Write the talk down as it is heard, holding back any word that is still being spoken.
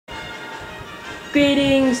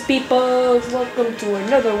Greetings peoples, welcome to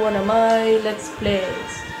another one of my Let's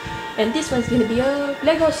Plays. And this one's gonna be a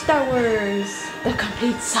Lego Star Wars, the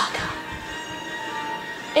complete saga.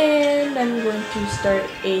 And I'm going to start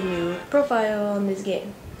a new profile on this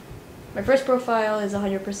game. My first profile is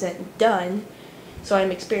 100% done, so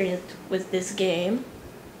I'm experienced with this game.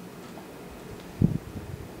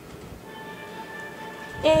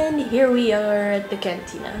 And here we are at the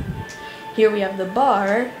cantina. Here we have the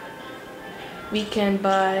bar. We can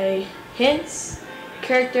buy hints,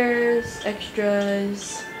 characters,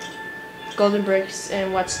 extras, golden bricks,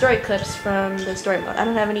 and watch story clips from the story mode. I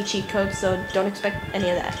don't have any cheat codes, so don't expect any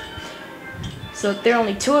of that. So there are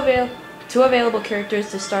only two available characters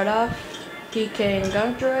to start off, PK and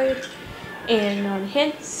Gunk Droid. And on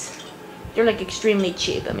hints, they're like extremely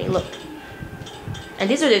cheap. I mean, look. And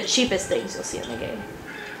these are the cheapest things you'll see in the game.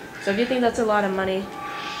 So if you think that's a lot of money,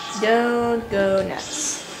 don't go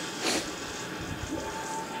nuts.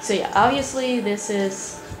 So yeah, obviously this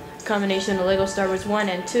is a combination of Lego Star Wars 1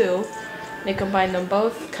 and 2. They combined them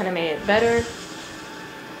both, kind of made it better,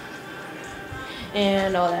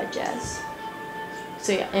 and all that jazz.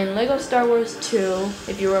 So yeah, in Lego Star Wars 2,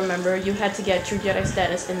 if you remember, you had to get True Jedi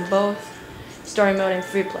status in both story mode and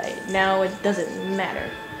free play. Now it doesn't matter.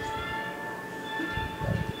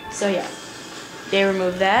 So yeah, they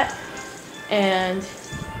removed that, and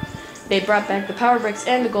they brought back the power bricks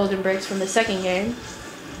and the golden bricks from the second game.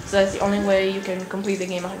 So that's the only way you can complete the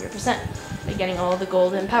game 100%, by getting all the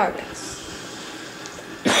golden power bricks.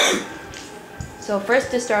 So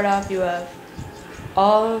first, to start off, you have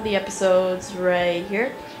all the episodes right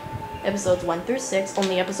here. Episodes 1 through 6.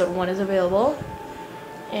 Only episode 1 is available.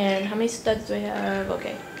 And how many studs do I have?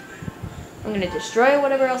 Okay. I'm gonna destroy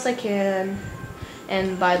whatever else I can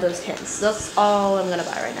and buy those hints. That's all I'm gonna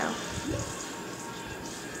buy right now.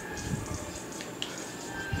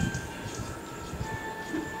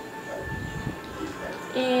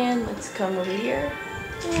 And let's come over here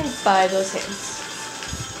and buy those hints.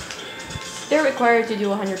 They're required to do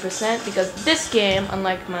 100% because this game,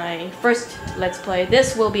 unlike my first Let's Play,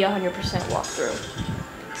 this will be 100% walkthrough.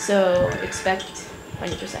 So expect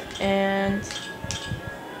 100%. And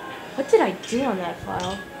what did I do on that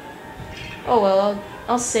file? Oh well,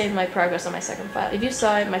 I'll save my progress on my second file. If you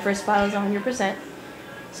saw it, my first file is 100%.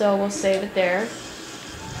 So we'll save it there.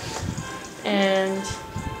 And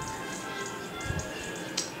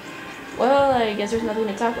well, I guess there's nothing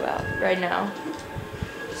to talk about right now.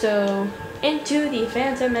 So, into the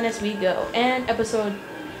Phantom Menace we go. And episode,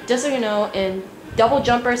 just so you know, in double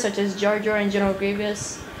jumpers such as Jar Jar and General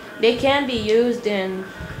Grievous, they can be used in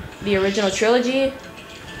the original trilogy,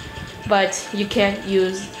 but you can't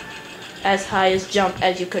use as high as jump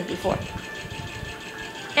as you could before.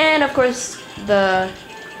 And of course, the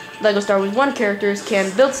Lego Star Wars 1 characters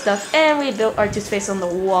can build stuff, and we built R2's face on the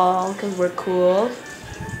wall because we're cool.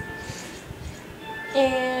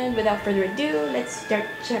 And without further ado, let's start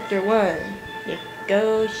chapter 1.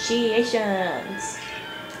 Negotiations.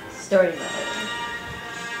 Story mode.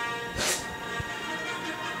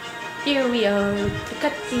 Here we are, the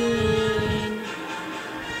cutscene.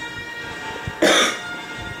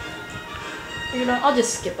 You know, I'll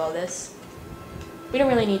just skip all this. We don't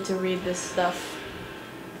really need to read this stuff.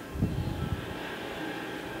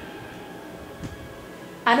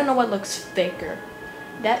 I don't know what looks faker.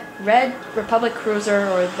 That red Republic cruiser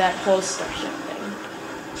or that whole starship thing.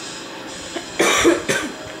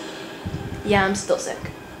 Yeah, I'm still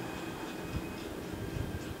sick.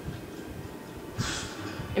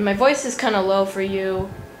 And my voice is kind of low for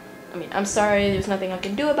you. I mean, I'm sorry, there's nothing I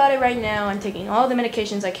can do about it right now. I'm taking all the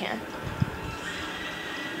medications I can.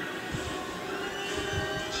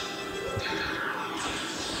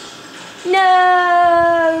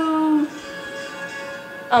 No!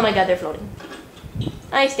 Oh my god, they're floating.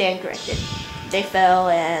 I stand corrected. They fell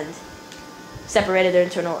and separated their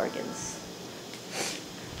internal organs.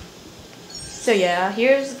 So yeah,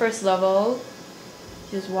 here's the first level.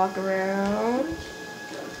 Just walk around.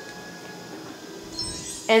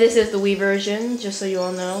 And this is the Wii version, just so you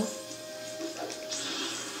all know.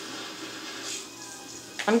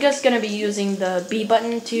 I'm just gonna be using the B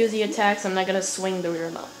button to use the attacks. I'm not gonna swing the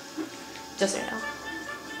remote. Just so you know.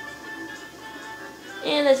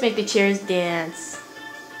 And let's make the chairs dance.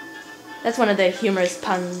 That's one of the humorous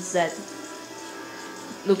puns that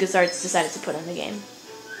LucasArts decided to put in the game.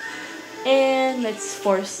 And let's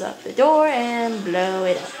force up the door and blow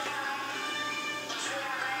it up.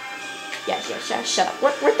 Yeah, shut up.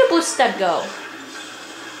 Where'd the blue stud go?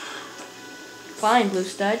 Fine, blue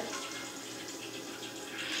stud.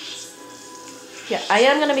 Yeah, I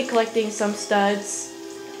am going to be collecting some studs,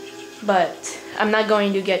 but I'm not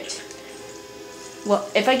going to get Well,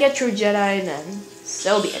 if I get true Jedi, then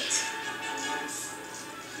so be it.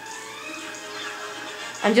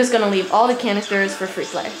 I'm just gonna leave all the canisters for free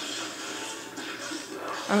play.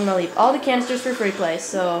 I'm gonna leave all the canisters for free play,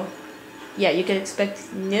 so yeah, you can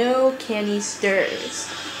expect no canisters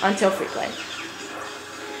until free play.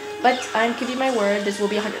 But I'm keeping my word, this will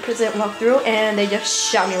be 100% walkthrough, and they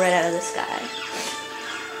just shot me right out of the sky.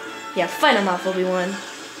 Yeah, fight him off, Obi-Wan.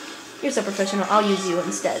 You're so professional, I'll use you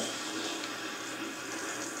instead.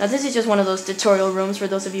 Now this is just one of those tutorial rooms for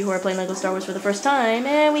those of you who are playing LEGO Star Wars for the first time,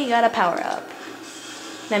 and we got a power-up.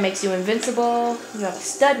 That makes you invincible, you have a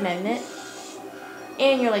stud magnet,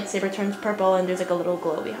 and your lightsaber turns purple and there's like a little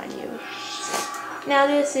glow behind you. Now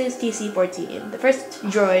this is TC-14, the first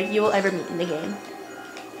droid you will ever meet in the game.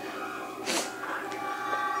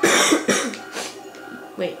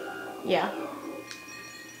 Wait, yeah.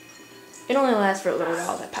 It only lasts for a little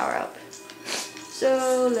while, that power up.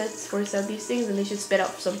 So let's force out these things and they should spit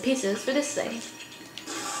out some pieces for this thing.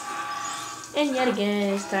 And yet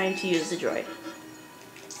again, it's time to use the droid.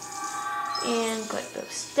 And collect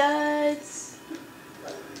those studs.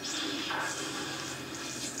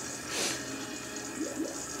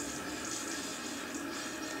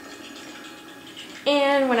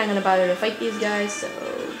 And we're not gonna bother to fight these guys, so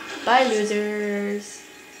bye losers.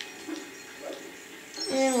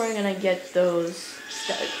 And we're gonna get those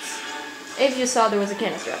studs. If you saw there was a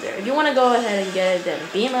canister up there. If you wanna go ahead and get it, then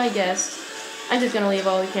be my guest. I'm just gonna leave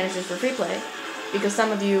all the canisters for free play, because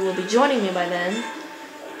some of you will be joining me by then.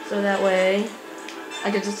 So that way,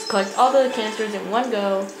 I can just collect all the canisters in one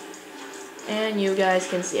go, and you guys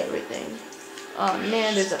can see everything. Oh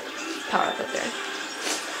man, there's a power up there.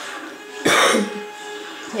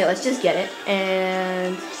 Yeah, let's just get it,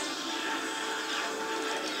 and...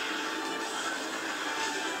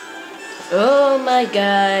 oh my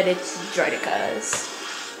god, it's droidicas.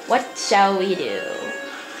 What shall we do?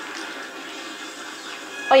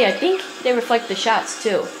 Oh yeah, I think they reflect the shots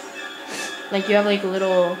too. Like you have like a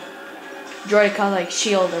little droidica like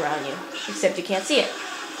shield around you, except you can't see it.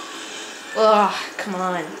 Ugh, come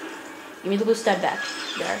on. Give me the blue stud back.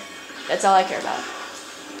 There. That's all I care about.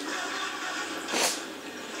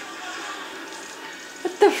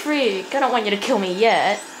 What the freak? I don't want you to kill me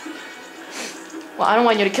yet. Well, I don't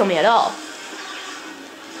want you to kill me at all.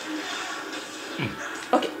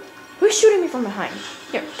 Okay. Who's shooting me from behind?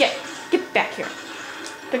 Here, get back here.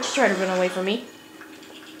 Don't you try to run away from me.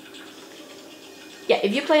 Yeah,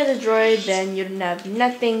 if you play as a droid, then you have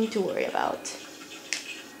nothing to worry about.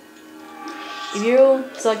 If you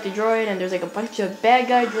select a droid and there's like a bunch of bad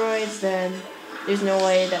guy droids, then there's no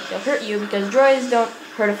way that they'll hurt you, because droids don't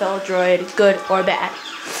hurt a fellow droid, good or bad.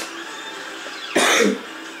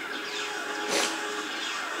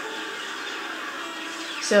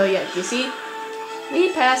 So yeah, you see?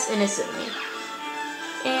 We pass innocently.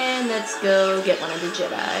 And let's go get one of the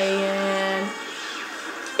Jedi, and...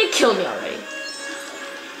 it killed me already.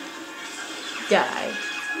 Die.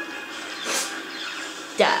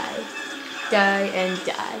 Die. Die and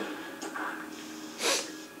die.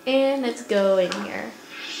 And let's go in here.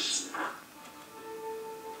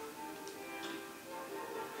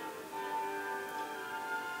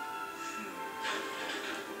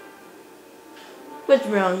 What's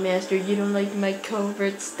wrong, Master? You don't like my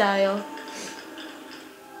covert style?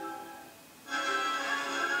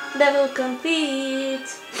 Level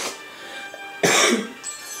complete!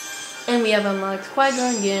 And we have unlocked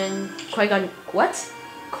Qui-Gon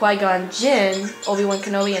Jinn, Obi-Wan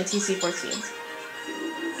Kenobi, and TC-14.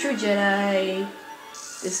 True Jedi.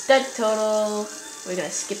 The stud total. We're gonna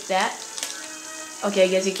skip that. Okay, I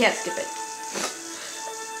guess you can't skip it.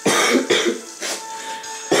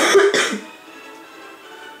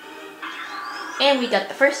 And we got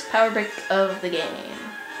the first power brick of the game.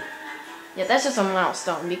 Yeah, that's just a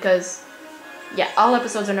milestone because, yeah, all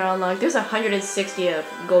episodes are now unlocked. There's 160 of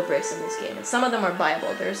gold bricks in this game, and some of them are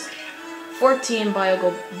buyable. There's 14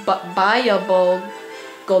 buyable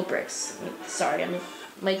gold bricks. Sorry,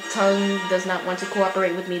 my tongue does not want to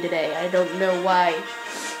cooperate with me today. I don't know why.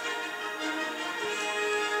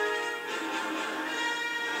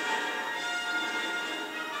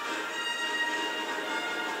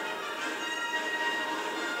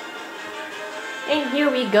 And here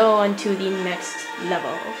we go on to the next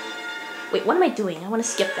level. Wait, what am I doing? I want to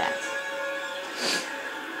skip that.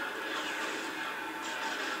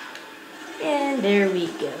 And there we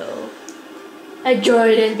go. A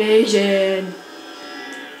droid invasion!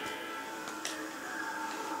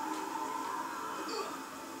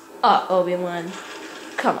 Oh, Obi-Wan.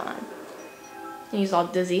 Come on. He's all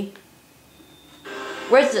dizzy.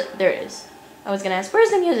 Where's the... there it is. I was gonna ask, where's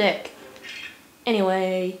the music?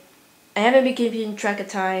 Anyway... I haven't been keeping track of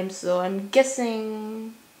time, so I'm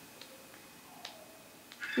guessing...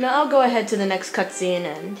 No, I'll go ahead to the next cutscene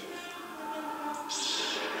and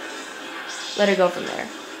let her go from there.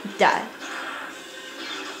 Die.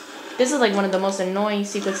 This is like one of the most annoying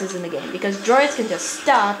sequences in the game because droids can just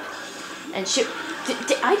stop and shoot.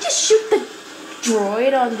 Did I just shoot the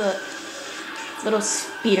droid on the little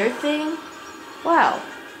speeder thing? Wow.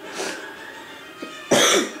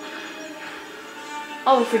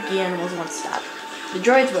 All the freaky animals won't stop. The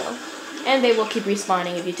droids will. And they will keep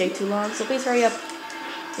respawning if you take too long, so please hurry up.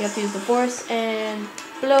 You have to use the force and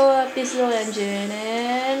blow up this little engine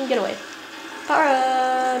and get away. Power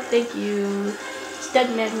up! Thank you. Stud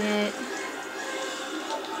magnet.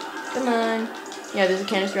 Come on. Yeah, there's a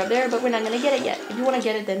canister up there, but we're not gonna get it yet. If you wanna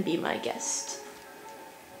get it, then be my guest.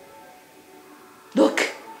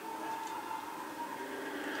 Look!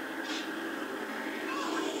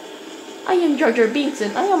 I am Jar Jar Binks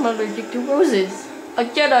and I am allergic to roses. A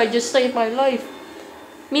Jedi just saved my life.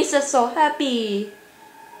 Misa's so happy.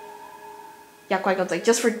 Yeah, Qui-Gon's like,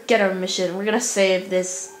 just forget our mission. We're gonna save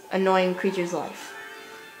this annoying creature's life.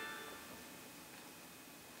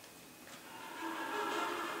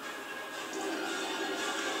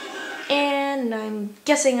 And I'm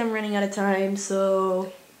guessing I'm running out of time,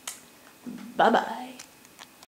 so bye-bye.